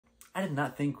I did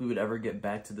not think we would ever get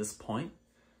back to this point.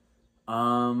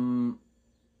 But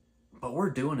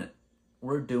we're doing it.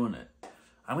 We're doing it.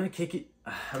 I'm gonna take you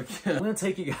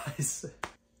guys.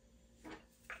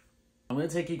 I'm gonna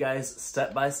take you guys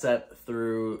step by step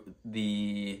through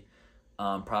the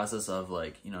process of,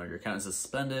 like, you know, your account is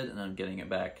suspended and then getting it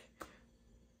back.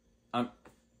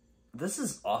 This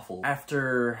is awful.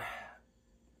 After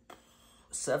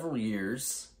several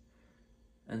years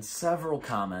and several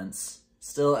comments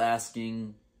still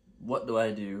asking, what do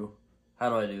I do? How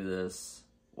do I do this?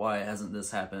 Why hasn't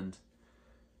this happened?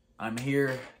 I'm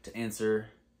here to answer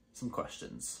some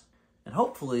questions and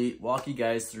hopefully walk you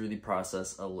guys through the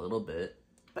process a little bit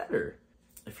better.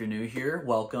 If you're new here,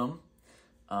 welcome.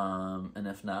 And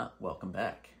if not, welcome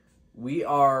back. We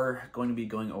are going to be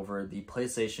going over the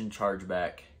PlayStation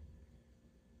chargeback,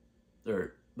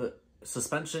 or the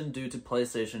suspension due to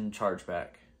PlayStation chargeback.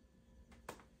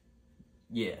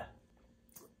 Yeah,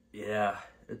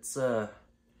 it's a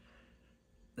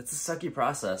sucky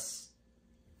process,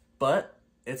 but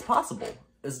it's possible.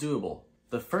 It's doable.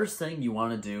 The first thing you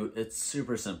want to do, it's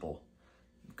super simple.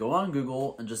 Go on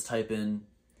Google and just type in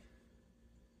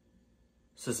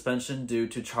suspension due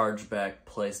to chargeback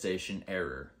PlayStation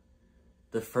error.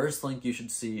 The first link you should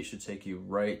see should take you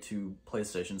right to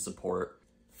PlayStation support.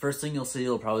 First thing you'll see,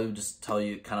 it'll probably just tell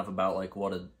you kind of about like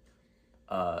what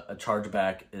a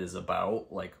chargeback is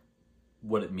about, like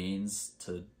what it means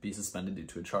to be suspended due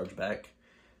to a chargeback.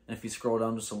 And if you scroll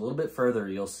down just a little bit further,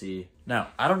 you'll see. Now,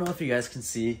 I don't know if you guys can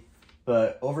see,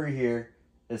 but over here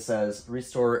it says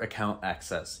restore account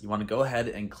access. You want to go ahead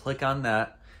and click on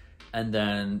that, and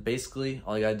then basically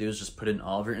all you gotta do is just put in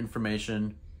all of your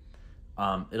information.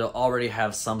 It'll already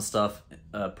have some stuff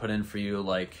put in for you,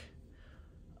 like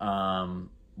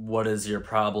what is your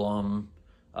problem,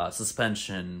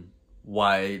 suspension,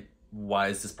 why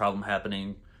is this problem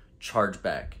happening,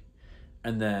 chargeback.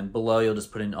 And then below you'll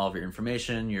just put in all of your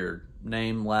information, your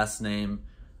name, last name,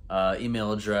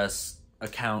 email address,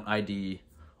 account ID,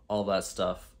 all that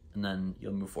stuff, and then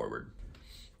you'll move forward.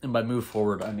 And by move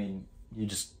forward, I mean you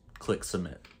just click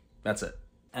submit. That's it.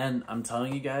 And I'm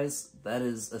telling you guys, that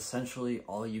is essentially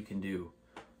all you can do.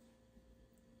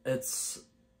 It's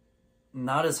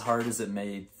not as hard as it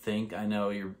may think. I know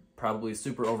you're probably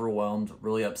super overwhelmed,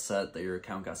 really upset that your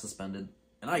account got suspended.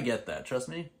 And I get that, trust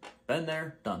me. Been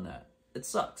there, done that. It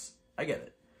sucks. I get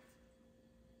it.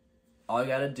 All you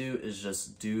gotta do is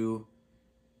just do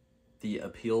the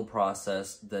appeal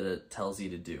process that it tells you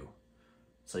to do.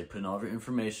 So you put in all of your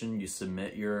information, you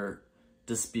submit your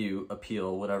dispute,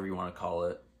 appeal, whatever you want to call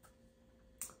it,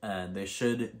 and they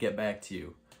should get back to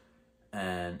you.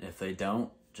 And if they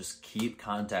don't, just keep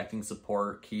contacting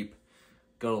support,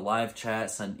 go to live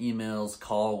chat, send emails,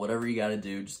 call, whatever you got to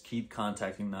do, just keep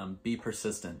contacting them, be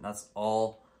persistent. That's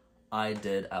all I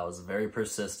did. I was very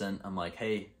persistent. I'm like,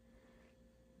 hey,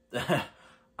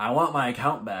 I want my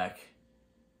account back.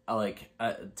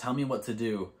 Tell me what to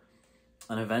do.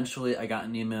 And eventually I got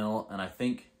an email, and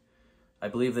I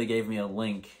believe they gave me a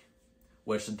link,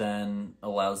 which then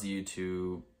allows you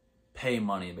to pay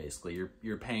money, basically.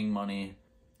 You're paying money.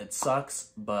 It sucks,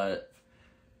 but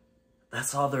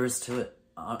that's all there is to it,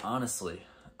 honestly.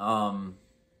 And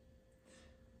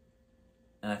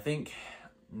I think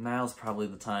now's probably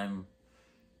the time.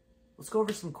 Let's go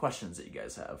over some questions that you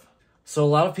guys have. So a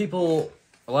lot of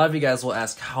you guys will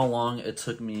ask how long it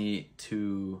took me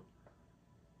to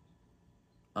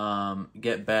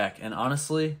get back. And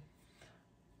honestly,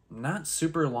 not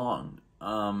super long.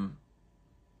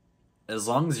 As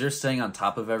long as you're staying on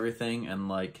top of everything, and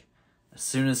like as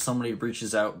soon as somebody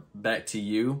reaches out back to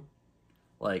you,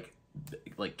 like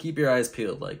keep your eyes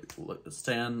peeled,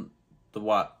 stay on the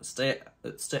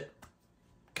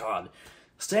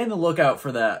lookout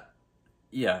for that.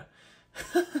 Yeah.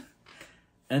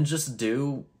 And just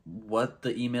do what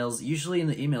the emails, usually in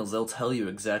the emails they'll tell you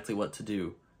exactly what to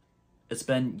do. It's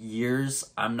been years.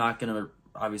 I'm not gonna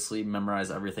obviously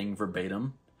memorize everything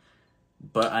verbatim,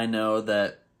 but I know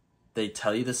that they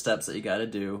tell you the steps that you got to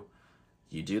do.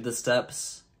 You do the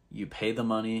steps, you pay the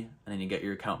money, and then you get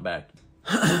your account back.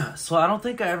 So I don't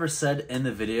think I ever said in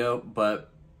the video, but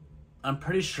I'm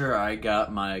pretty sure I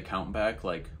got my account back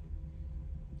like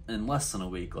in less than a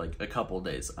week, like a couple of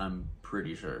days. I'm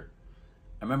pretty sure.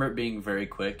 I remember it being very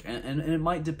quick, and it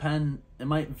might depend, it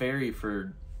might vary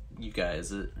for you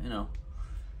guys.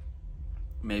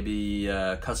 Maybe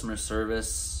customer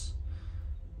service,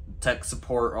 tech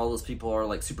support, all those people are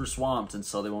like super swamped, and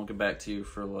so they won't get back to you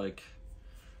for like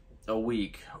a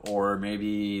week. Or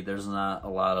maybe there's not a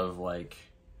lot of like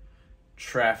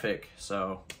traffic,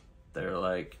 so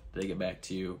they get back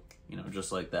to you,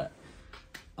 just like that.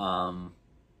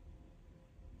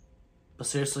 But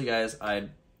seriously, guys, I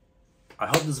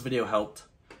hope this video helped.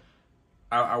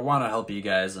 I want to help you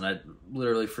guys, and I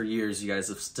literally for years you guys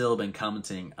have still been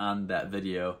commenting on that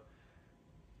video.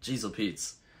 Jeez,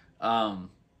 Pete's. And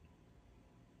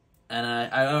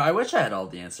I wish I had all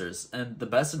the answers. And the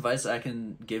best advice I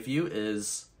can give you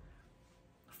is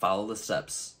follow the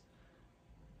steps.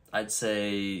 I'd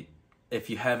say if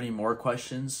you have any more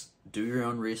questions, do your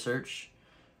own research.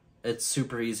 It's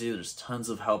super easy. There's tons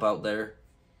of help out there.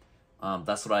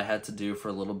 That's what I had to do for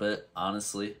a little bit,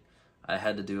 honestly. I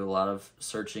had to do a lot of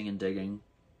searching and digging.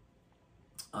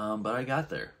 But I got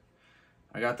there.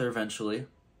 I got there eventually.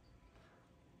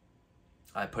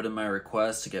 I put in my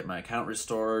request to get my account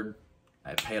restored.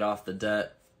 I paid off the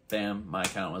debt. Bam, my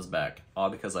account was back. All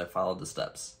because I followed the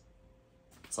steps.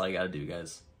 That's all you gotta do,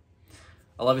 guys.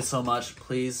 I love you so much.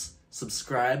 Please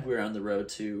subscribe. We're on the road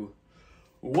to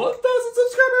 1,000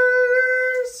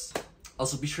 subscribers.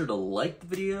 Also, be sure to like the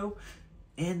video.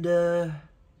 And,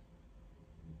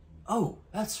 oh,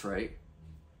 that's right.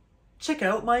 Check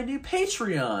out my new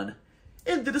Patreon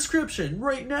in the description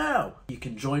right now. You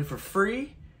can join for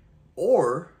free,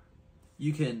 or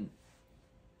you can,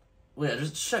 well, yeah,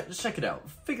 just check it out.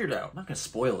 Figure it out. I'm not gonna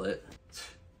spoil it.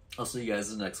 I'll see you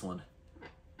guys in the next one.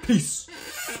 Peace.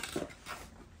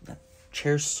 That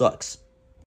chair sucks.